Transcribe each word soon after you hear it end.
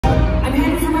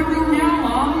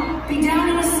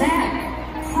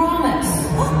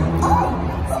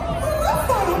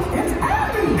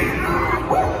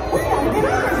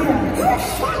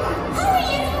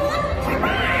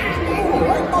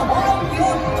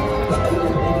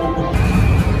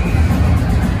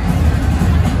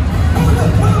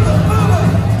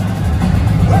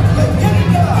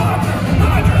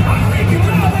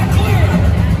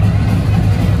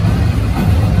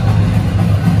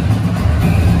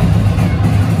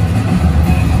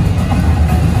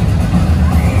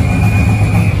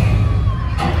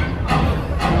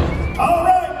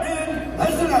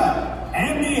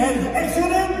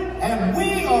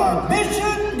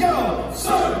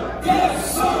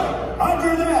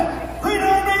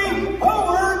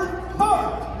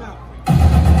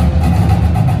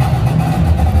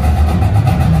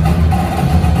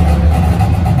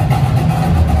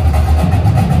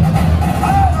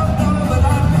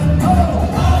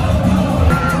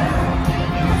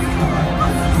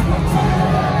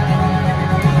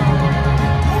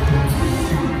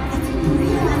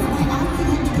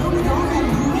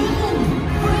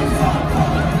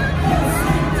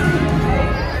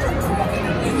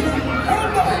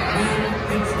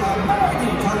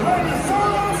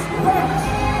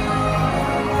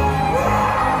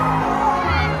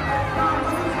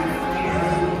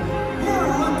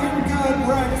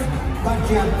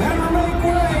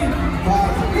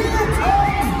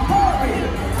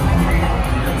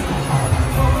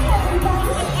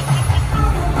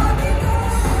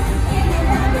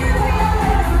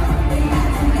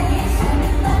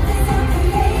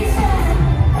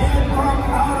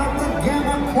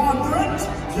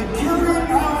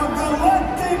securing our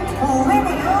galactic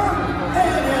perimeter,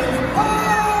 it is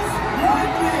Buzz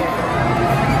Lightyear!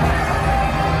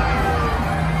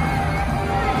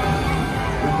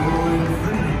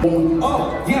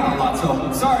 Oh, yeah, Lotso.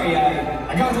 Sorry, I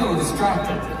got a little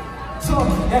distracted. So,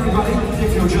 everybody,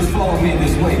 if you'll just follow me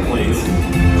this way, please.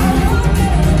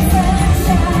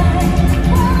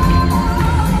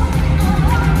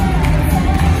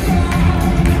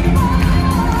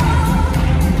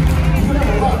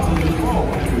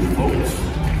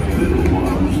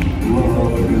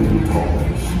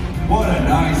 What a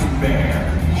nice bear.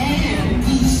 And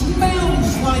he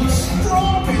smells like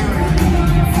strawberry.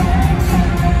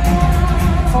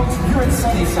 Folks, here at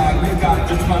Sunnyside, we've got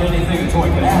just about anything a toy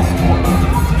could ask for.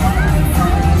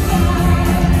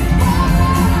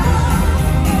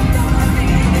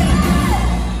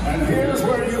 And here's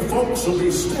where you folks will be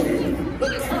staying. The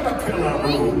Caterpillar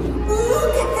Room.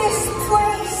 Look at this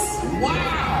place.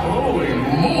 Wow! Holy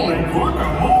moly,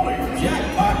 guacamole!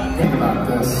 Jackpot! Think about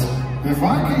this. If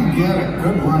I can get a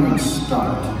good running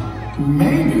start,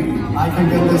 maybe I can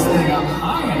get this thing up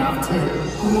high enough to...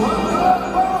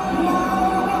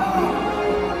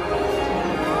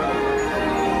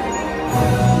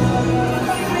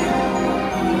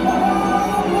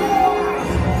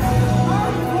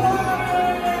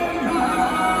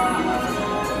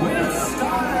 With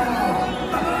style!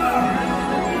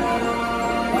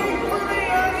 Wait for me,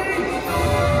 Annie!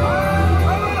 I'm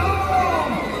coming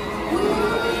home!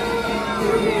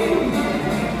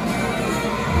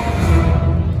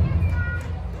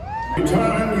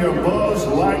 Return your Buzz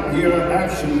Lightyear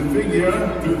action figure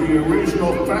to the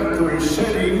original factory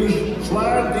settings.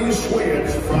 Slide these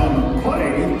switches from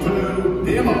play to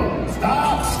demo.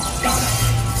 Stop! Stop!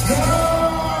 No!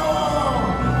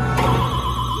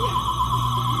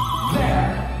 There.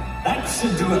 That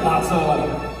should do it, Lotso.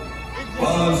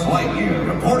 Buzz Lightyear,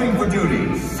 reporting for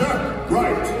duty. Sir,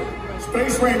 right.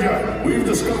 Space Ranger, we've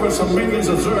discovered some minions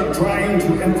of Zerg trying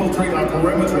to infiltrate our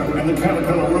perimeter and the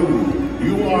Caterpillar Room.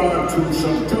 You are to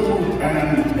subdue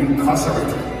and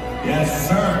incarcerate. Yes,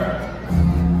 sir.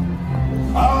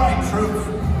 All right, troops.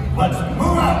 Let's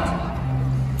move out.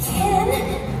 Ken,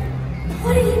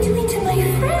 what are you doing to my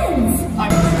friends?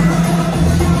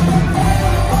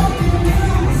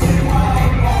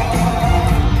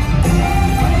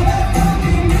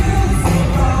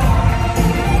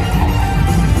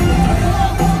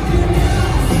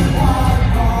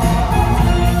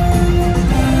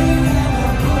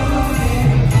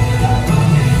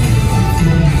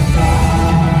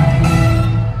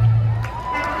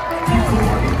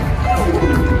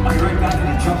 I'll be right back in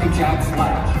the Jumping Jacks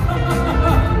Lounge.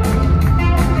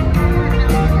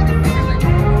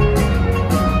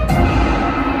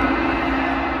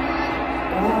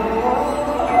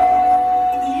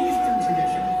 The Eastern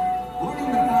tradition, learning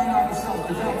the fine art of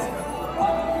self-defense,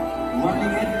 but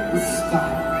learning it with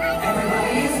style.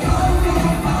 Everybody is fighting.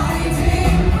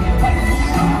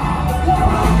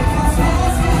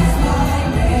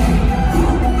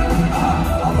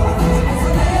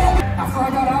 After I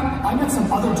got out, I met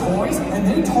some other toys, and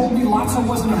they told me Lotso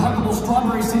wasn't a huggable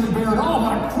strawberry-scented bear at all,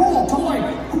 but a cruel toy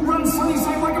who runs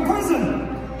Sunnyside like a prison.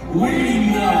 We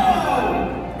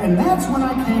know! And that's when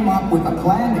I came up with a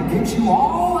plan to get you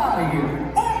all out of here.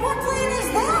 And what plan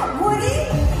is that, Woody?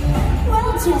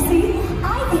 Well, Jesse,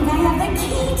 I think I have the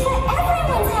key to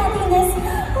everyone's happiness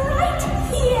right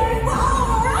here.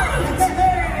 All right.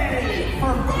 Hey,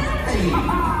 for Barbie!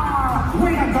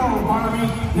 Way to go, Barbie!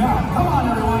 Now, come on,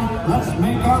 everyone. Let's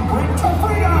make our break to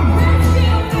freedom!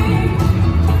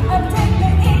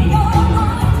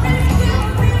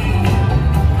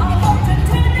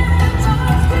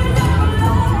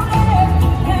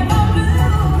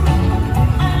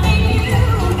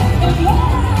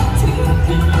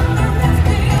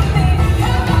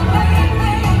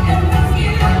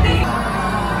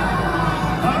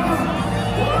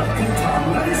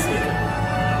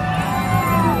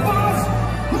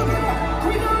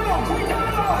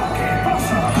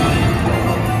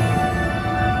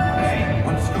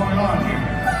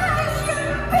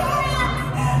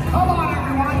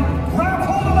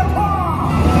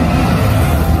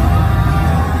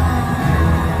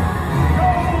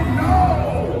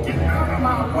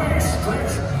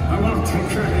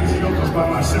 By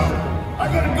myself.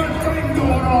 I got a good thing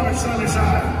going on at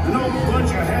Sunnyside. No bunch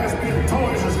of has-been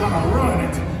toys is gonna ruin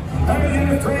it.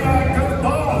 Hey, you three-eyed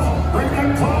goofballs, bring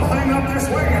that claw thing up this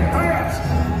way and fast.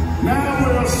 Now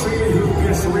we'll see who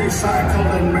gets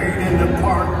recycled and made into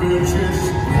park benches.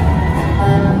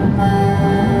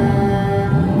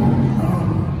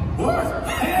 What?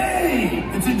 Hey,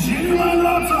 it's a genuine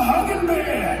lots of hugging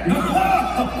bear.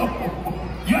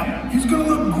 Yep, he's gonna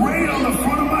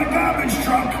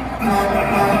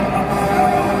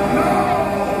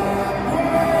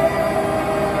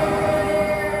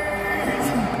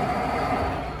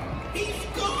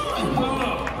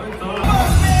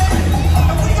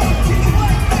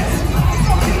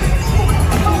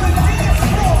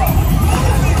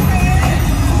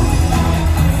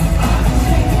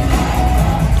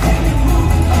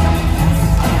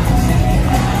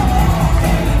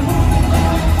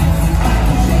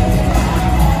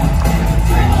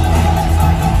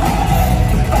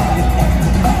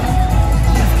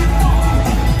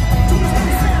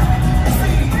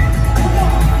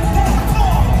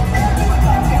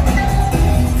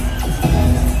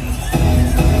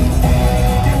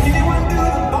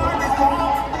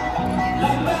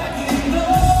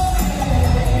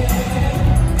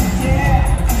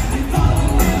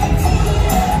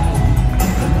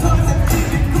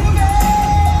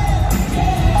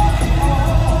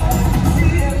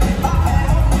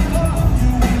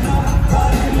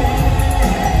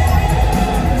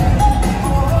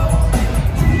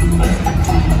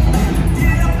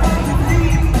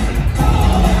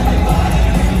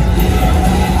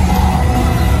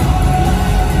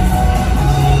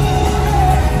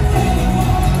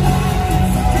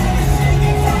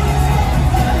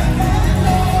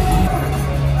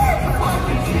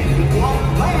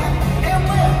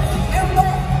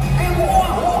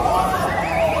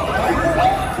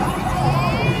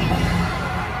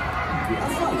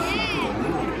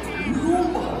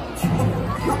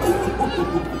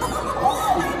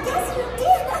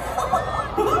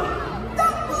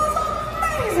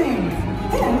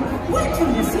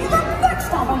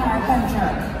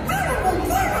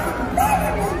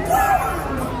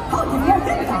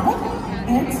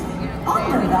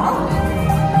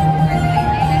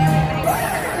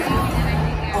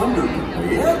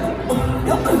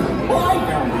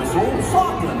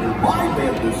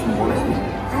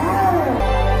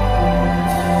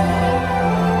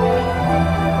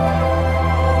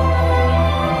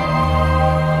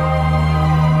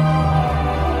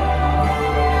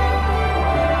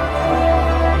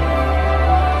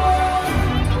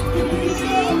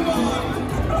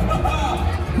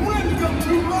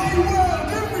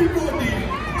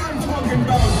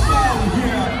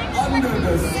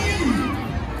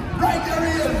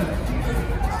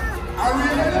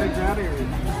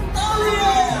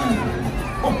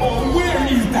Oh,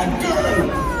 where is that girl?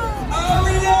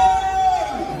 Ariel!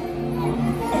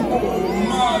 Oh,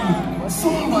 man.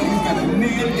 Somebody's gotta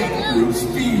nail that girl's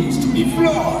feet to the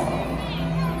floor.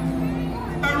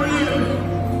 Ariel!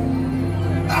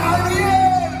 Ariel!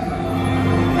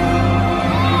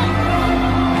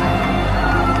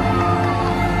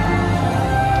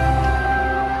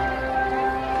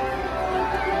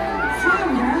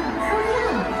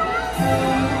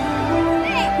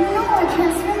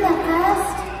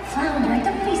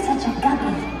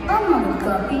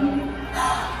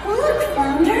 Look,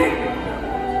 Flounder!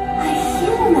 A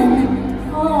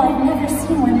human! Oh, I've never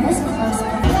seen one this close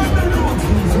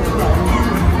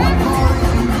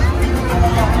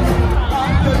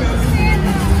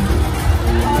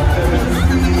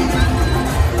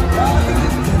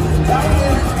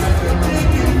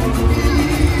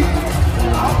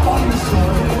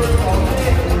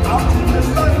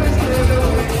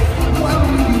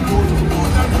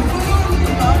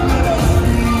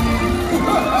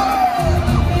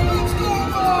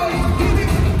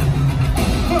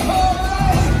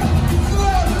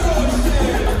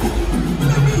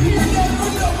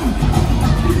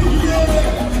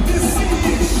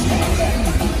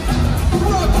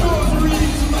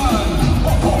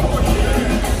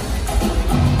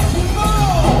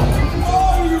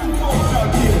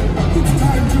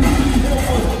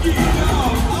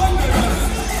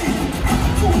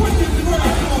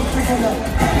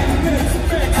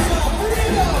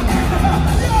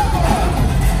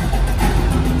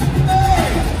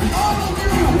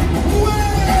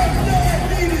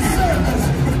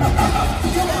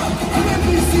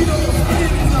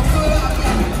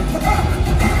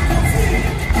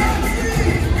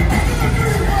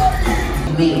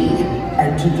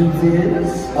And to do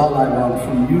this, all I want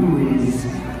from you is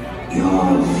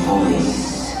your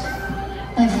voice.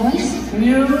 My voice?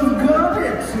 You've got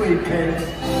it, sweet cake.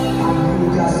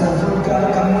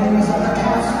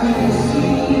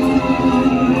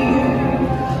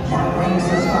 That brings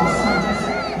us all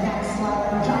something. Next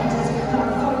laryngitis,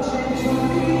 unfortunate to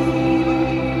me.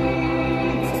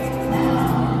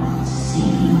 Now,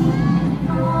 see.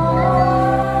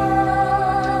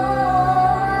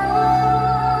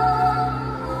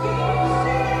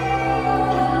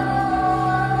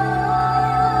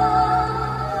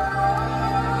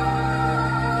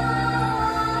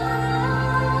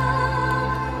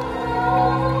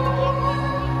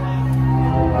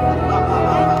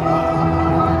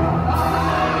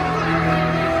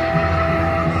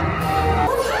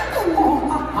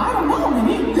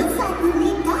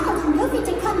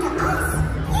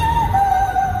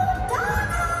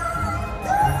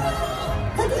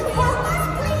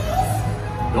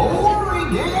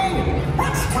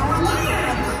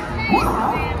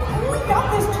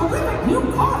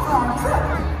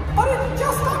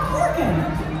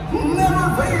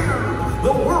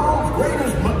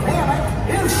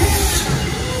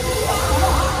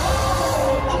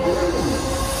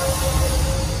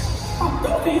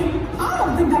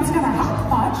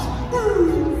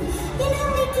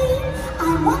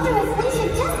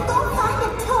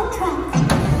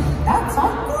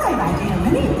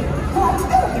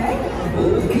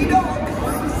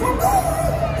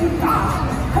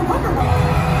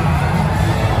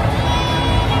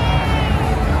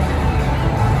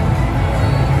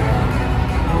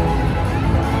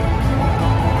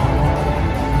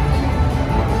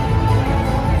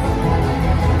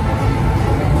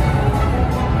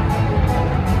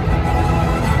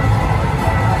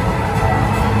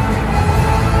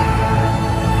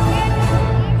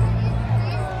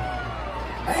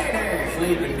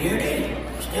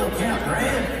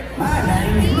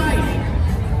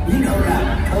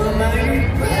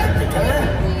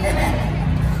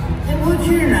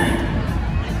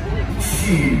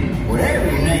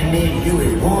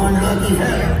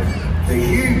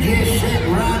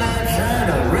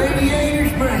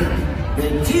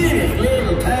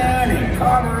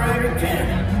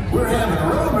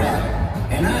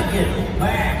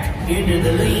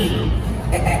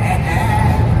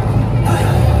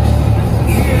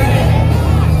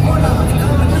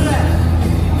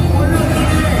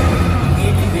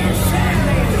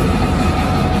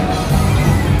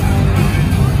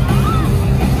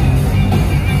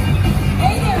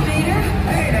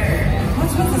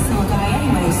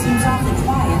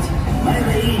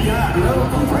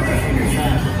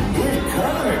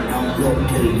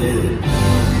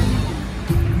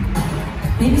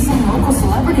 Maybe some local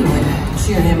celebrity would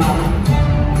cheer him up.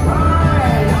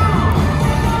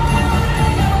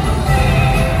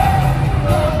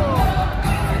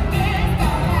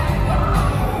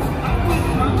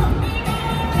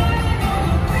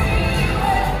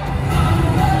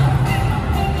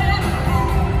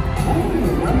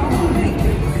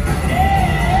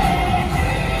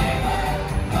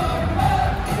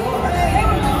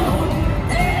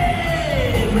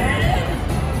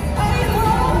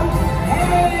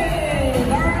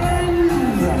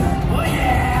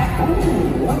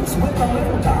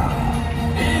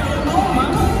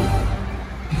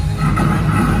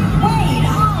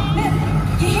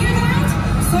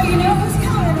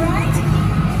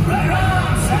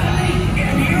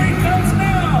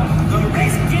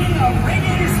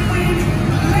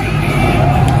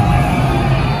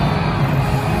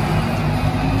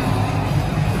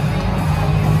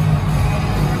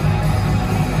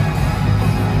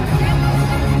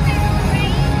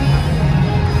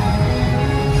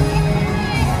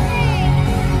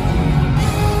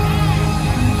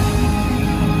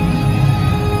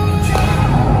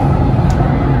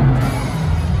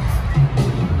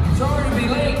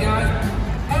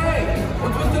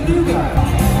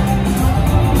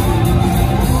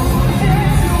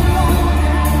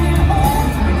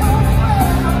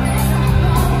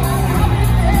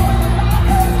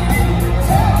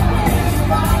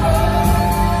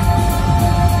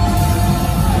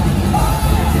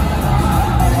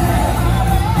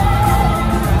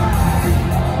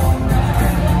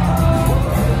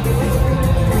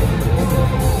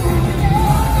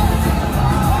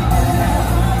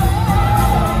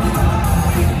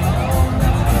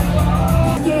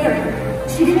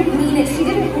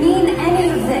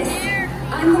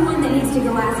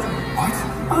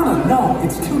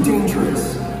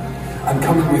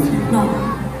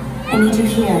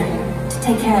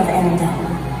 Take care of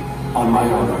Arendelle. On my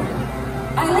honor.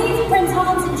 I leave Prince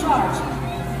Hans in charge.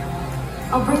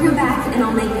 I'll bring her back and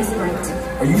I'll make this right.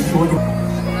 Are you sure you...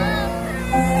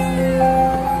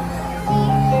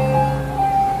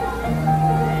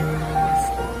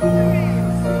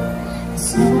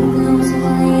 Snow glows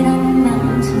white on the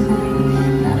mountain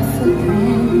tonight, not a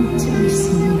footprint to be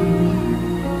seen.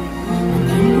 A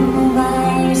kingdom of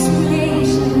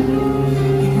isolation,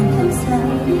 in a place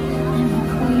like I'm a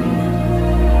queen.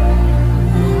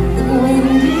 The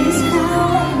wind is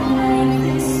howling like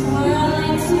this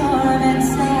swirling storm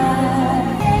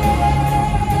inside.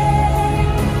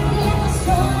 Let the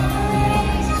storm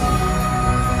rage high.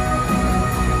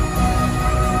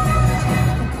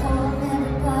 The cold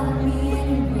never bothered me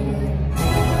anywhere.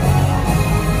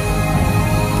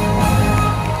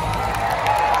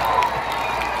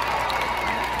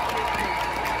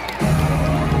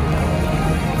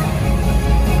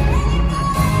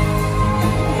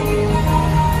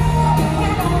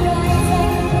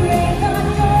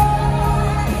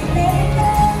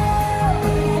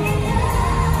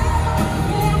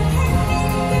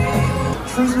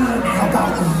 How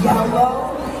about yellow?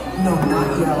 No, not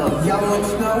yellow. Yellow and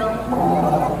snow?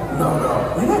 No.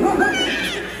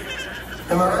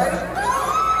 Am I right?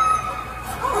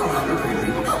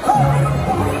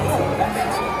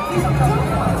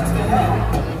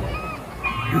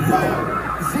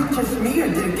 Is it just me, or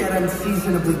did it get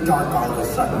unseasonably dark all of a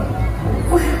sudden?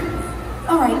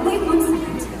 All right, wait 1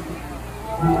 second.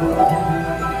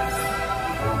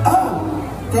 Oh,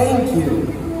 thank you.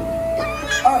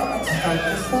 All right, let's start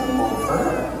this thing over.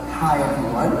 Hi,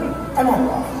 everyone. I'm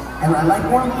Olaf, and I like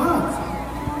warm hugs.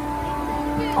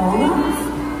 Olaf?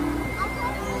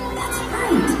 That's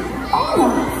right,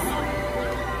 Olaf.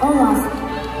 Olaf,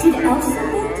 did Elsa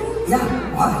make you? Yeah,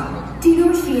 why? Do you know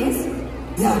where she is?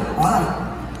 Yeah, why?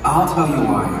 I'll tell you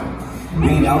why. We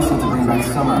need Elsa to bring back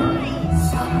summer.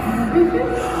 Summer?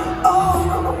 Oh,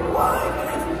 why?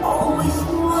 I've always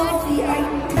loved the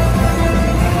idea.